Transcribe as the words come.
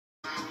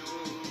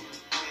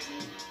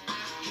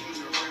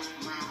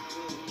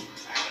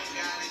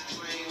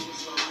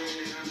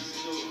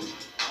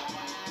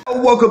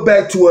Welcome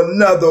back to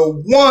another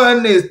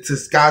one. It's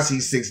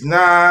Tekashi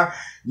 69.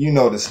 You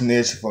know the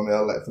snitch from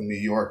LA, from New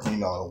York. You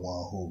know the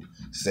one who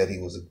said he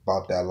was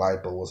about that life,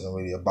 but wasn't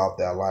really about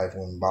that life.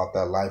 When about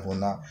that life or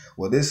not.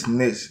 Well, this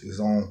snitch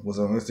was on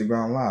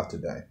Instagram Live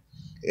today,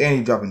 and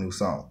he dropped a new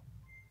song.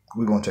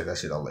 We're gonna check that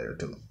shit out later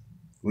too.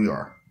 We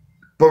are.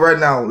 But right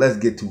now, let's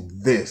get to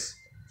this.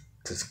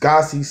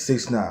 Tekashi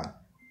 69.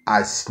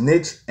 I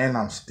snitch and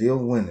I'm still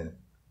winning.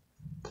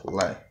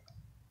 Play.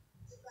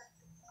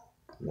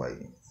 Wait.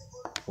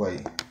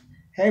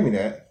 Hand me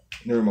that.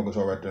 The remote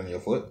control right there under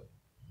your foot.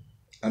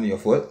 Under your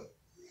foot.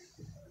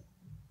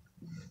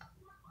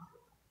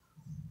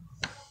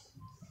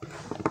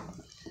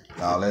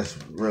 Now let's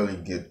really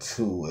get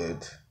to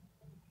it.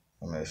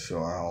 I'll make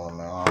sure I don't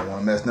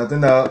want to mess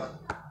nothing up.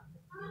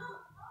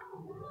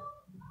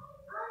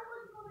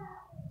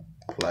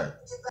 Play.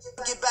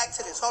 Get back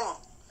to this. Hold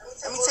on.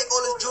 Let me take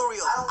all this jewelry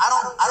off.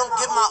 I don't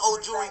give my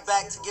old jewelry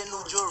back to get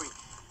new jewelry.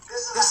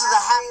 This is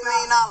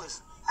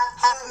 $500,000.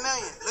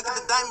 $500,000. Look at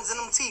the diamonds in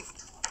them teeth.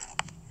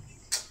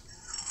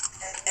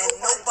 And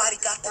nobody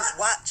got this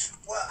watch.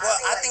 Well,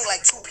 I think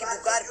like 2 people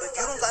got it, but if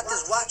you don't got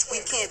this watch,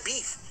 we can't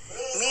beef.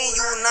 Me and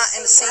you are not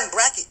in the same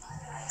bracket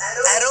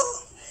at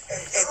all.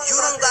 If you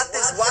don't got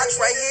this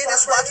watch right here,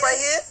 this watch right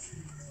here,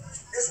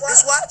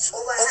 this watch,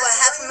 over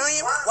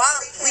 $500,000, why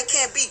we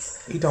can't beef?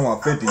 He talking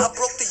about 50. I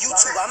broke the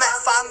YouTube. I'm at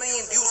 5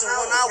 million views in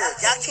 1 hour.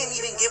 Y'all can't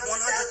even get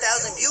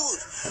 100,000 views.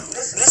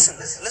 Listen.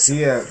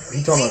 Yeah, he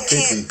talking about 50.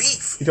 Can't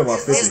beef. He talking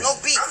about 50. There's no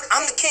beef.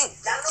 I'm the king.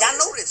 Y'all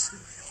know this.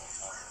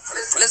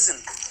 Listen,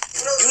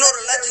 you know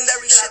the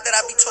legendary shit that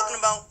I be talking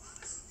about?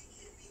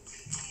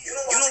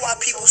 You know why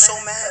people so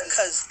mad?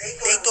 Because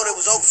they thought it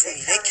was over for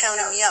me. They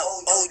counted me out.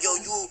 Oh, you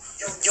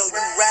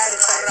ratted,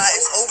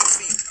 it's over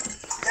for you.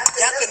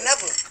 Y'all could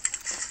never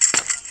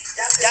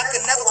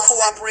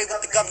cooperate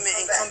with the government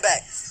and come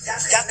back.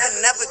 Y'all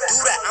could never do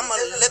that. I'm a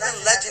living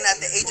legend at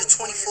the age of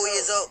 24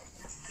 years old.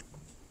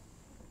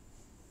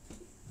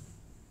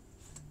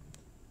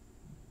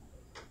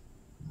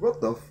 What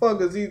the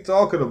fuck is he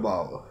talking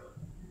about?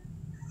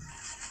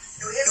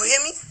 You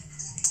hear me?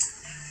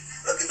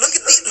 Look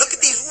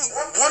at these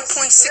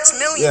 1.6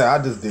 million. Yeah, I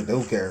just did.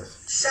 Who cares?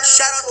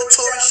 Shout out to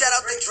Tory, shout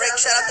out to Drake,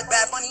 shout out to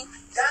Bad Bunny.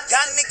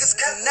 Y'all niggas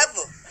can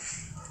never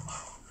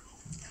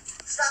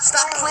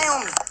stop playing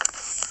with me.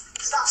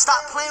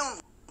 Stop playing with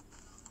me.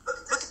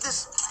 Look at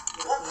this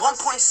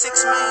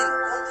 1.6 million.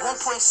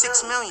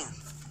 1.6 million.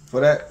 For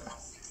that?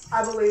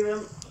 I believe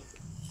him.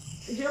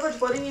 Do you know how much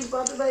money he's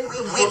about to make?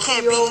 We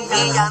can't be me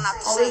and y'all not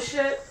the all same. this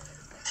shit.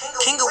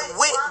 King of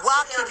wait, why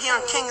I keep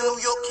hearing King of New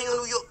York, King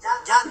of New York?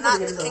 Y'all not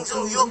the Kings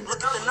of New York.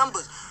 Look at the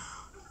numbers.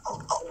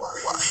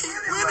 He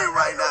winning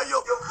right now, yo.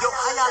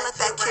 How y'all let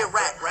that kid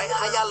rap, right?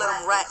 How y'all let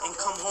him rap and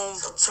come home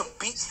to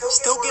beat,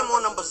 still get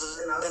more numbers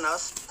than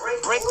us,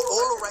 break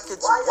all the records?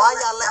 Why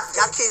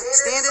y'all can't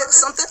stand it or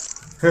something?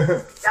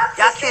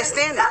 Y'all can't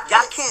stand it.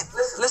 Y'all can't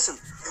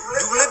listen.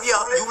 You live your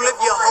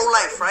whole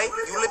life, right?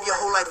 You live your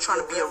whole life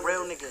trying to be a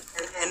real nigga.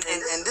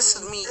 And this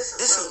is me.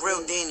 This is real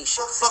Danny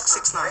shit. Fuck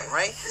 6ix9ine,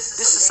 right?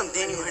 This is some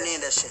Daniel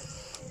Hernandez shit.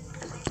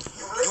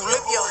 You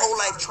live your whole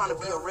life trying to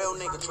be a real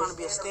nigga, trying to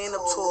be a stand-up,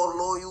 tall,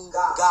 loyal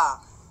guy.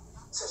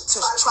 To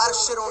try to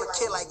shit on a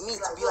kid like me,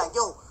 to be like,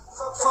 yo,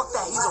 fuck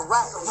that, he's a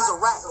rat. To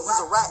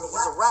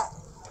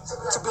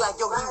be like,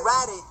 yo, he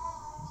ratted.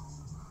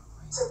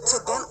 To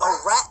then a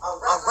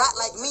rat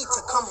like me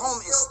to come home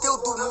and still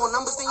do more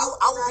numbers than you,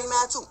 I would be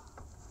mad too.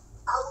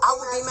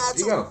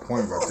 You got a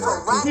point right If there.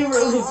 a rat came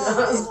home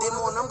and did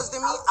more numbers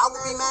than me, I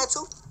would be mad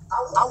too.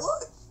 I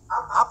would.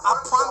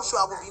 I promise you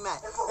I would be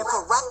mad. If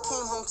a rat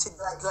came home to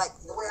like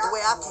the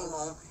way I came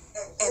home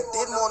and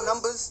did more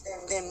numbers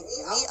than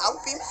me, I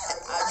would be mad.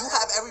 You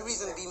have every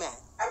reason to be mad.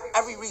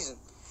 Every reason.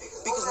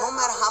 Because no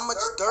matter how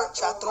much dirt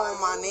y'all throw on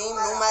my name,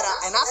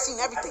 and I've seen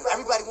everything.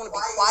 Everybody want to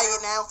be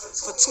quiet now.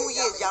 For 2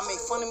 years, y'all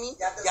made fun of me.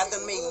 Y'all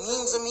done made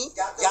memes of me.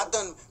 Y'all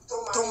done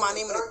threw my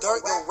name in the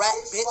dirt. Yo, rat,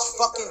 bitch,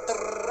 fucking.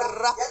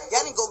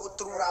 Y'all didn't go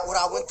through what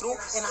I went through,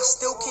 and I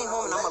still came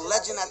home, and I'm a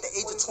legend at the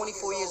age of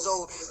 24 years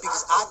old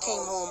because I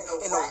came home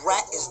and a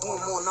rat is doing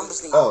more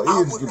numbers than you. Oh,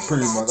 he's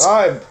pretty much.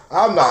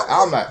 I'm not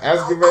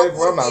excavating.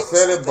 I'm not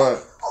saying it,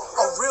 but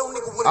a real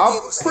nigga I'm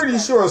pretty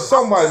sure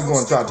somebody's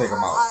going to try to take him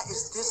out. Why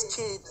is this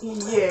kid?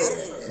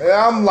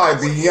 Yeah, I'm like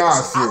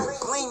beyond serious.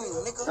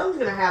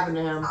 Something's gonna happen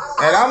to him.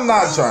 And I'm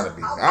not trying to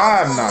be.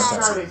 I'm not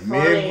trying to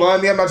be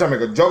funny. I'm not trying to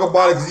make a joke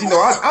about it because you know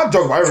I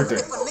joke about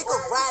everything.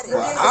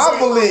 I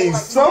believe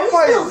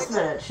somebody. I'm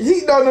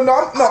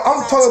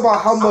talking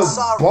about how much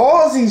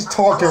balls he's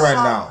talking right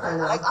now.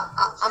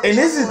 And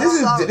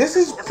this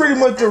is pretty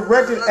much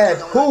directed at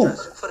who?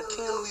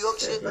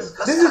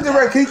 This is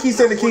direct. He keeps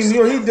saying the King of New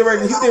York. He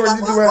directed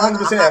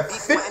 100% at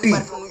 50.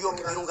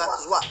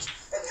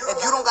 If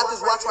you don't got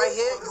this watch right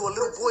here, you a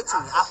little boy to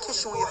me. I'll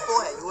kiss you on your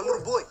forehead. You a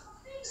little boy.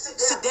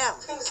 Sit down.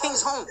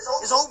 King's home.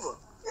 It's over.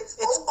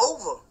 It's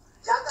over.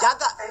 Y'all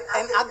got,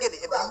 and I get it.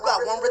 If you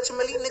got one Richard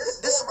Mille,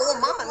 nigga, this is all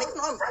mine. Nigga,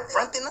 no, I'm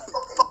fronting up.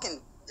 Fucking,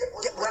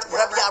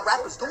 whatever y'all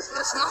rappers do,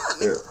 it's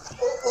mine, nigga.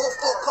 All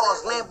 4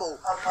 cars, Lambo,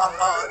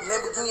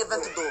 Lamborghini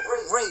Aventador,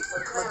 Wraith,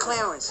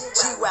 McLaren,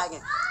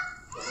 G-Wagon.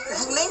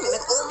 You name it,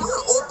 nigga. Old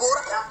money, old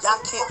border. Y'all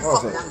can't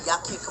fuck with me.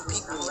 Y'all can't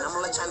compete with me. And I'm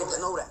gonna let y'all niggas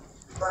know that.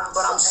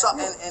 But I'm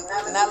sorry, and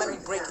now let me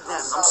break it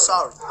down. I'm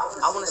sorry.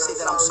 I want to say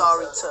that I'm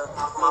sorry to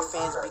my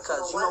fans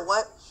because you know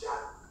what?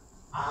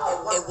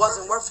 It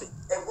wasn't worth it.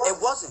 It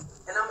wasn't.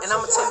 And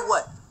I'm gonna tell you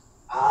what.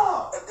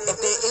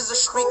 If there is a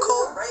street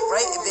code,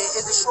 right? If there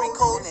is a street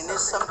code and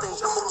there's something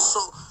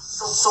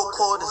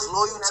so-called as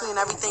loyalty and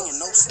everything and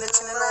no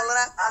snitching and all of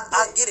that,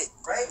 I get it,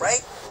 right?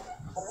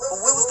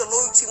 But where was the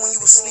loyalty when you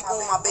was sleeping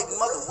with my baby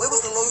mother? Where was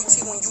the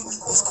loyalty when you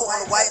was caught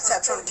on the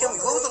wiretap trying to kill me?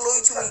 Where was the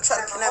loyalty when you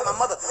tried to kidnap my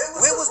mother?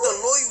 Where was the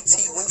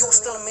loyalty when you was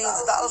stealing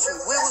millions of dollars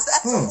from me? Where was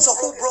that? So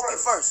who broke it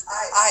first?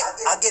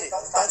 I get it.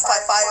 Don't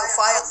fight fire on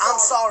fire.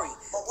 I'm sorry.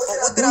 But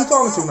what did I do?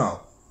 Who you talking to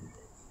now?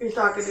 You're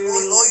talking to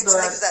We loyal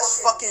to niggas that's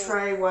fucking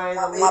Trey White,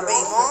 my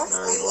baby mom.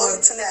 We loyal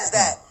to niggas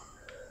that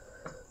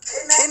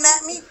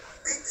kidnap me,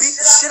 beat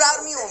the shit out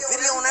of me on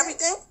video and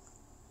everything.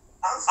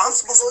 I'm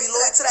supposed to be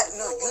loyal to that.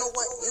 No, you know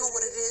what? You know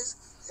what it is?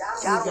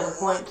 Y'all don't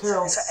want to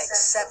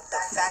accept the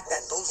fact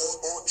that those are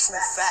all true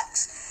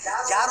facts.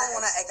 Y'all don't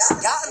want to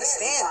y'all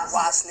understand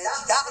why I snitch.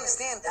 Y'all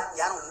understand.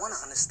 Y'all don't want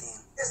to understand.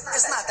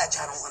 It's not that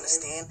y'all don't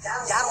understand.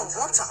 Y'all don't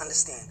want to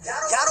understand.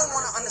 Y'all don't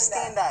want to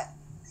understand that.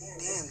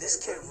 Damn, this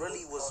kid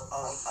really was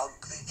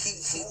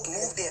he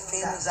moved their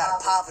families out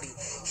of poverty.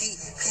 He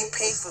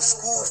paid for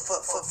school for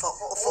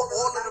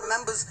all of the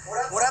members,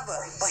 whatever.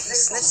 But he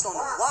snitched on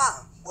them.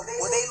 Why? Were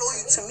they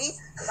loyal to me?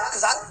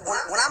 Because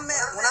when I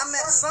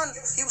met Son,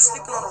 he was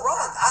sleeping on the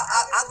rug.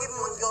 I give him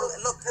look,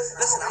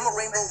 listen, I'm a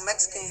rainbow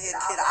Mexican head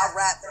kid. I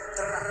rap.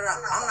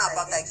 I'm not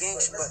about that gang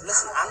shit, but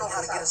listen, I know how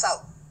to get us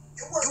out.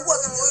 You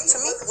wasn't loyal to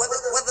me,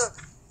 whether.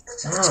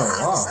 Oh,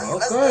 wow,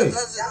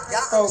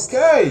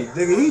 okay,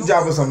 nigga, he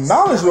dropping some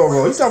knowledge, bro.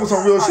 He dropping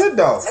some real shit,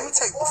 though. Let me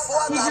tell you, before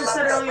I He just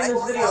said earlier in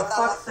this video,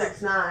 fuck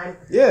 6ix9ine.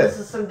 Yeah.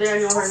 This is some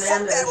Daniel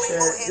Hernandez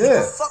shit.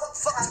 Yeah. Fuck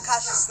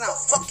Tekashi now.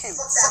 Fuck him.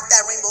 Fuck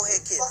that rainbow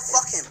head kid.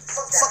 Fuck him.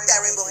 Fuck that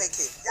rainbow head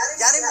kid.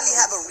 Y'all didn't really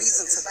have a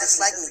reason to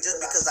dislike me just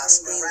because I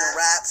screamed in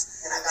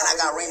raps and I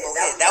got rainbow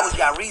head. That was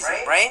y'all reason,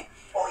 right?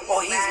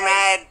 Oh, he's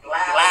mad,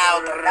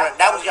 loud.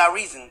 That was y'all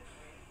reason.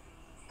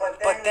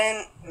 But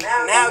then,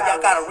 now y'all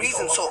got a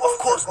reason, so of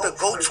course the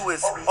go-to is,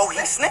 oh, he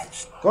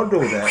snitched. Go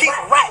deal with that. He's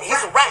a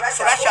rat,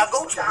 so that's y'all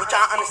go-to, which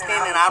I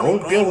understand and I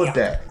don't blame deal with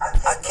y'all. that.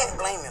 I can't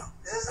blame y'all.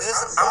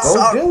 I'm Go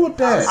sorry. deal with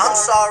that. I'm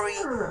sorry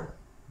to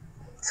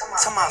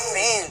my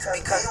fans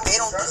because they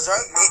don't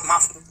deserve it.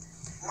 My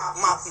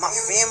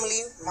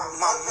family,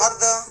 my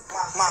mother,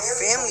 my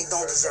family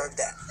don't deserve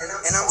that.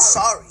 And I'm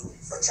sorry.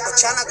 But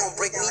y'all not gonna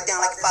break me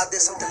down like if I did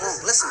something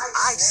wrong. Listen,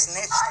 I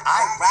snitched, I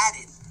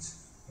ratted.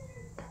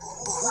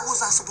 But who was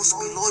I supposed to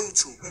be loyal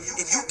to?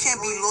 If you can't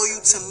be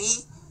loyal to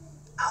me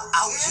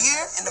out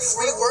here in the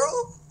free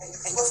world, and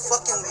you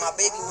fucking my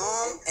baby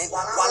mom, and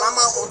while I'm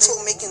out on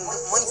tour making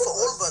money for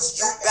all of us,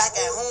 you back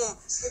at home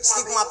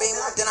sleeping with my baby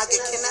mom, then I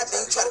get kidnapped,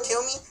 then you try to kill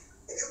me?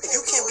 If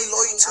you can't be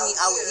loyal to me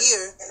out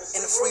here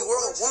in the free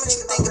world, what makes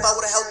you think if I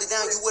would have held it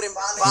down, you wouldn't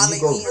violate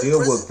me in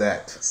deal prison? with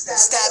that.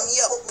 Stab me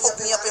up, poke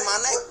me up in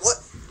my neck.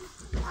 What?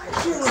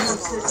 I'm not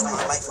gonna lose my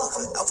life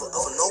over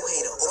no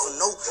hater, over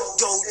no,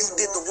 yo, you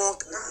did the wrong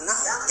thing. Nah,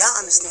 y'all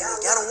understand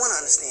it. Y'all don't want to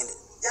understand it.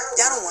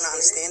 Y'all don't want to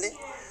understand it.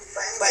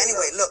 But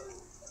anyway, look,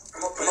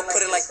 I'm going to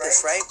put it like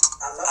this, right?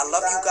 I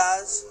love you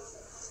guys.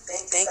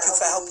 Thank you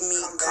for helping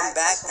me come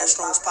back as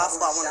strong as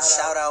possible. I want to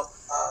shout out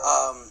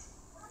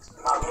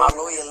my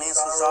lawyer, Lance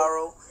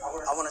Lazaro.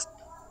 I want to...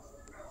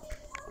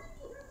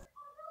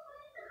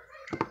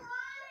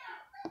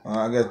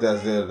 I guess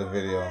that's the end of the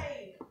video.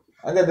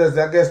 I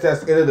guess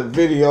that's the end of the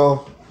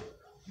video.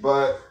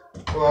 But,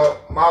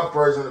 well, my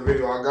version of the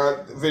video, I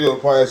got the video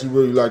probably actually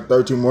really like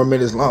 13 more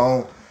minutes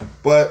long.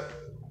 But,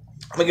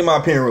 let me get my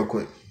opinion real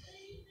quick.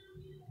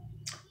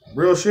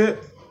 Real shit.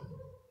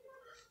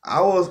 I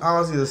was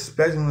honestly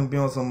expecting him to be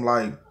on some,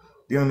 like,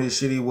 be on this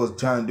shit he was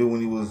trying to do when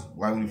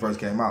he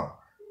first came out.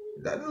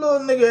 That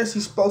little nigga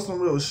actually spoke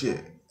some real shit.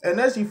 And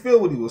actually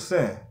feel what he was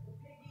saying.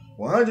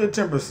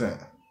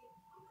 110%.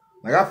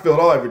 Like, I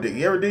felt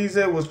everything. Everything he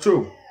said was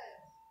true.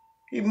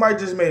 He might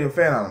just made a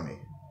fan out of me.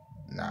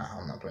 Nah,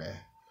 I'm not playing.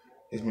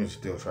 His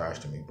music's still trash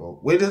to me, but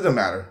it doesn't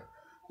matter.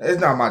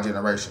 It's not my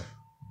generation.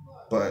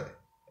 But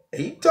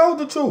he told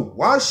the truth.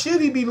 Why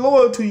should he be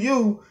loyal to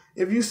you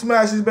if you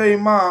smash his baby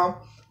mom,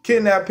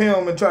 kidnap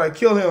him, and try to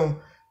kill him,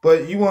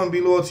 but you want to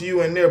be loyal to you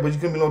in there, but you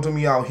couldn't be loyal to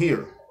me out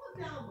here?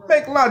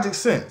 Make logic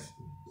sense.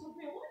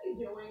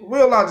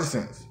 Real logic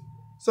sense.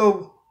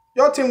 So,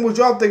 y'all tell me what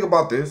y'all think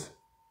about this.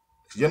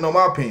 You know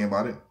my opinion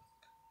about it.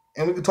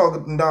 And we can talk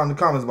down in the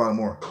comments about it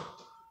more.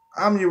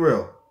 I'm your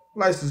real.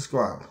 Like,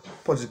 subscribe.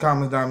 Put your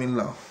comments down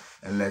below.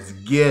 And let's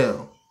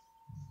go.